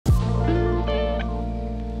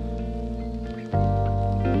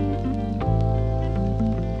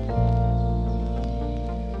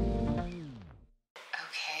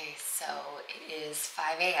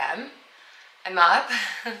I'm up.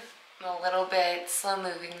 I'm a little bit slow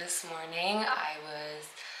moving this morning. I was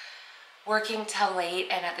working till late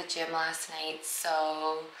and at the gym last night,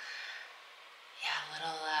 so yeah,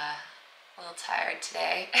 a little tired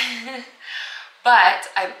today. But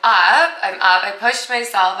I'm up. I pushed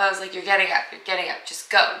myself. I was like, you're getting up, just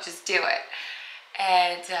go, just do it.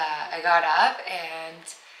 And I got up and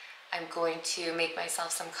I'm going to make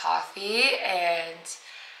myself some coffee and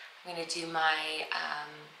I'm going to do my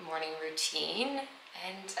morning routine,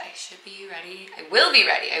 and I should be ready. I will be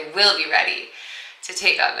ready to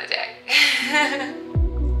take on the day.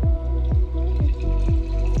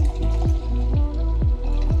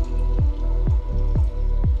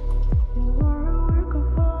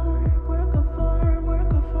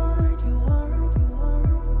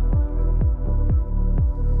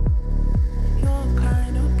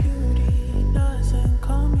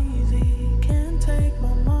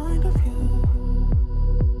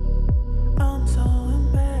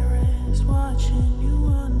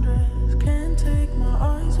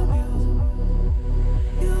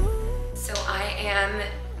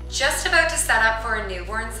 Just about to set up for a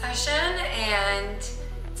newborn session, and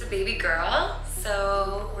it's a baby girl,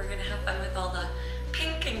 so we're gonna have fun with all the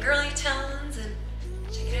pink and girly tones and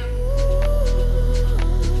check it out.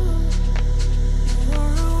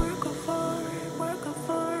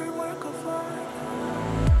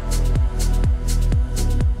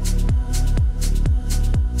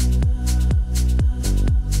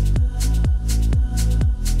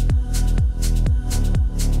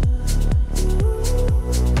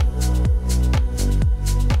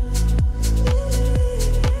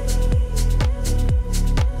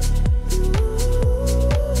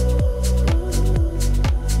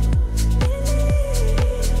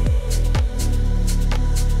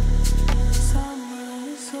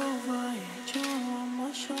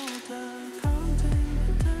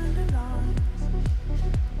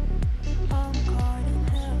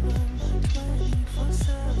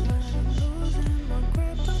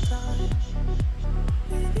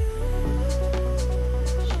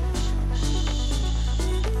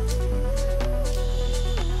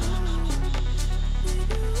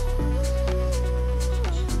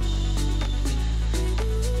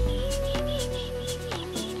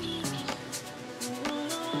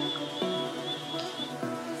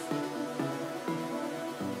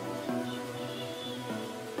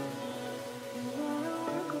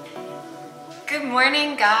 Good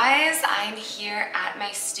morning, guys. I'm here at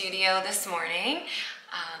my studio this morning.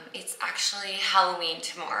 It's actually Halloween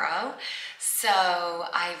tomorrow, so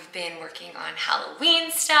I've been working on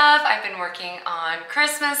Halloween stuff. I've been working on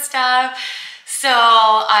Christmas stuff, so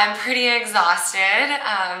I'm pretty exhausted.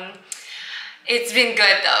 It's been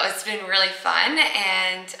good though. It's been really fun,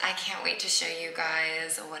 and I can't wait to show you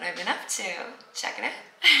guys what I've been up to. Check it out.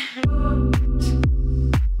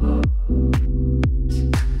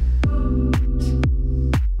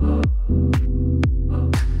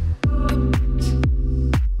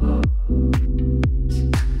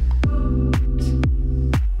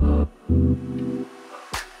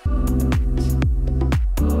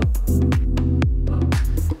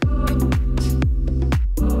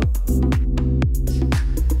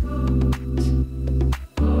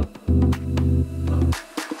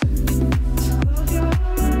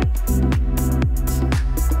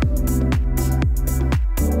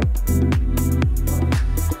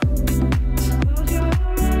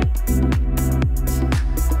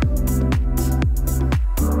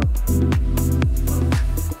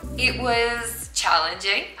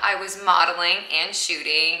 Challenging. I was modeling and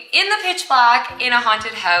shooting in the pitch black in a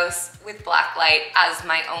haunted house with black light as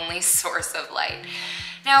my only source of light.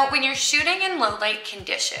 Now, when you're shooting in low light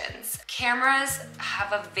conditions, cameras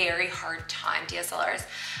have a very hard time, DSLRs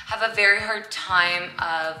have a very hard time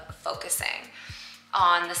of focusing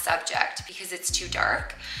on the subject because it's too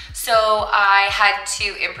dark. So I had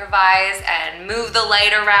to improvise and move the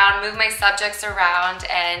light around, move my subjects around,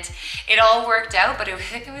 and it all worked out, but it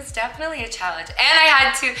was definitely a challenge. And I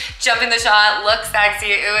had to jump in the shot, look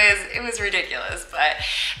sexy. It was ridiculous, but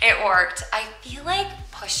it worked. I feel like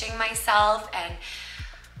pushing myself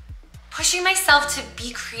to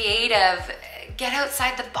be creative, get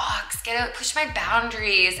outside the box, push my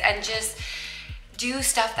boundaries, and just do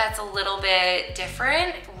stuff that's a little bit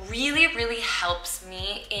different really helps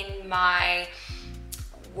me in my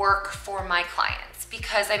work for my clients,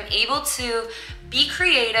 because I'm able to be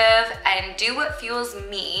creative and do what fuels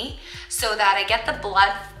me so that I get the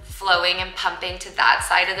blood flowing and pumping to that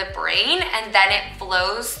side of the brain, and then it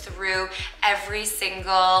flows through every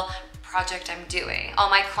single project I'm doing. All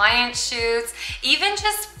my client shoots, even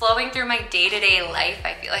just flowing through my day-to-day life,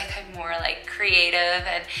 I feel like I'm more like creative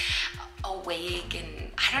and awake,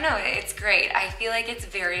 and I don't know, it's great. I feel like it's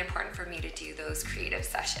very important for me to do those creative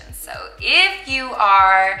sessions. So if you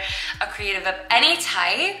are a creative of any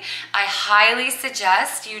type, I highly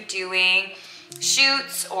suggest you doing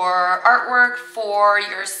shoots or artwork for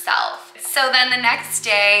yourself. So then the next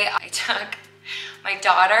day I took my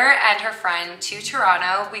daughter and her friend to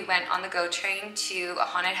Toronto. We went on the GO train to a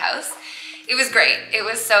haunted house. It was great. It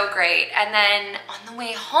was so great. And then on the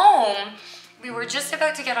way home, we were just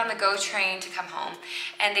about to get on the GO train to come home,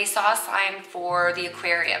 and they saw a sign for the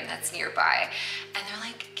aquarium that's nearby. And they're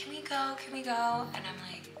like, can we go? Can we go? And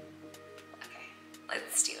I'm like, okay,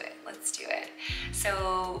 let's do it. Let's do it.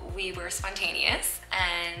 So we were spontaneous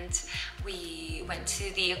and we went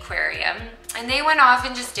to the aquarium, and they went off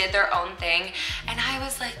and just did their own thing. And I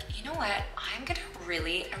was like, you know what? I'm gonna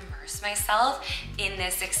really immerse myself in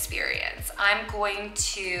this experience. I'm going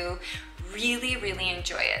to really, really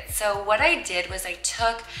enjoy it. So what I did was I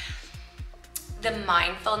took the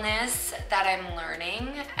mindfulness that I'm learning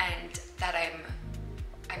and that I'm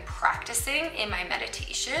practicing in my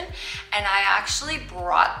meditation, and I actually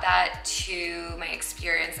brought that to my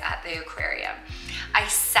experience at the aquarium. I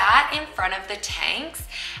sat in front of the tanks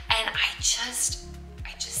and I just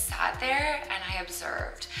sat there and I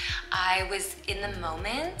observed. I was in the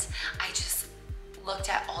moment. I just looked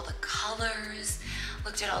at all the colors,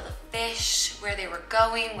 looked at all the fish, where they were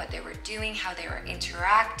going, what they were doing, how they were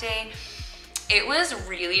interacting. It was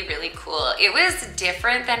really, really cool. It was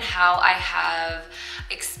different than how I have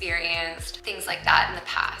experienced things like that in the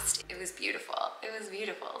past. It was beautiful. It was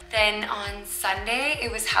beautiful. Then on Sunday,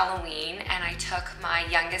 it was Halloween, and I took my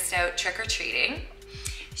youngest out trick-or-treating.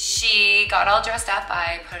 She got all dressed up.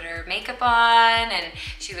 I put her makeup on, and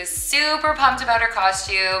she was super pumped about her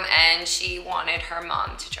costume, and she wanted her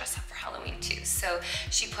mom to dress up for Halloween too. So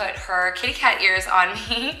she put her kitty cat ears on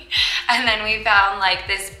me, and then we found like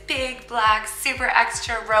this big black super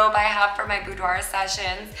extra robe I have for my boudoir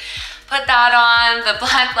sessions. Put that on, the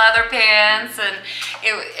black leather pants, and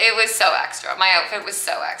it was so extra. My outfit was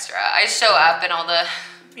so extra. I show up and all the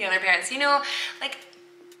other parents, you know, like,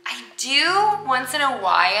 I do once in a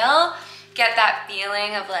while get that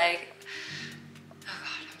feeling of like, oh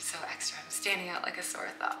God, I'm so extra. I'm standing out like a sore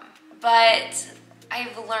thumb. But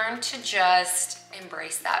I've learned to just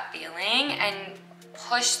embrace that feeling and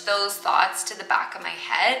push those thoughts to the back of my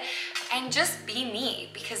head and just be me,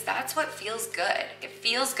 because that's what feels good. It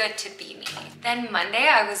feels good to be me. Then Monday,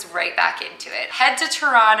 I was right back into it. Head to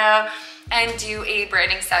Toronto and do a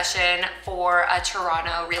branding session for a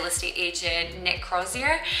Toronto real estate agent, Nick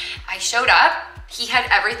Crozier. I showed up. He had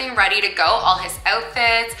everything ready to go, all his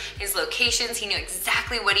outfits, his locations. He knew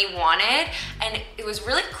exactly what he wanted. And it was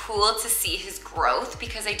really cool to see his growth,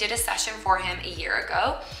 because I did a session for him a year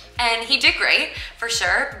ago. And he did great, for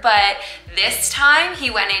sure, but this time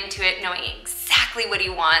he went into it knowing exactly what he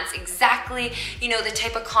wants, exactly, you know, the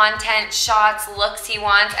type of content, shots, looks he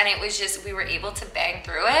wants, and it was just, we were able to bang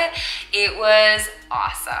through it. It was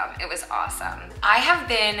awesome. It was awesome. I have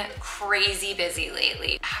been crazy busy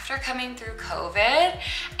lately. After coming through COVID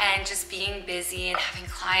and just being busy and having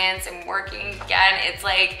clients and working again, it's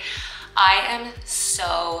like, I am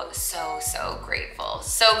so, so, so grateful.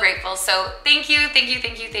 So grateful. So thank you, thank you,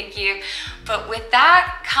 thank you, thank you. But with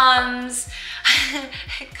that comes,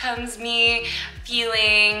 comes me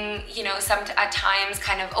feeling, you know, at times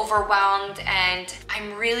kind of overwhelmed, and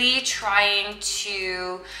I'm really trying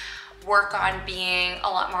to work on being a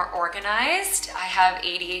lot more organized. I have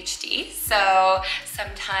ADHD, so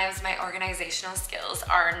sometimes my organizational skills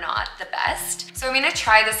are not the best. So I'm gonna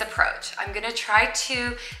try this approach. I'm gonna try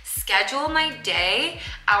to schedule my day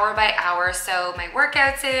hour by hour. So my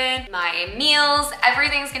workouts in, my meals,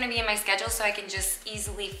 everything's gonna be in my schedule so I can just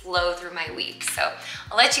easily flow through my week. So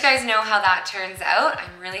I'll let you guys know how that turns out.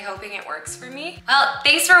 I'm really hoping it works for me. Well,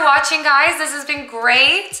 thanks for watching, guys. This has been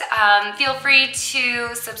great. Feel free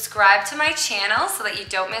to subscribe to my channel so that you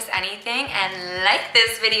don't miss anything, and like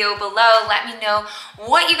this video below. Let me know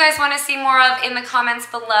what you guys want to see more of in the comments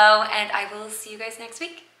below, and I will see you guys next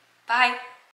week. Bye.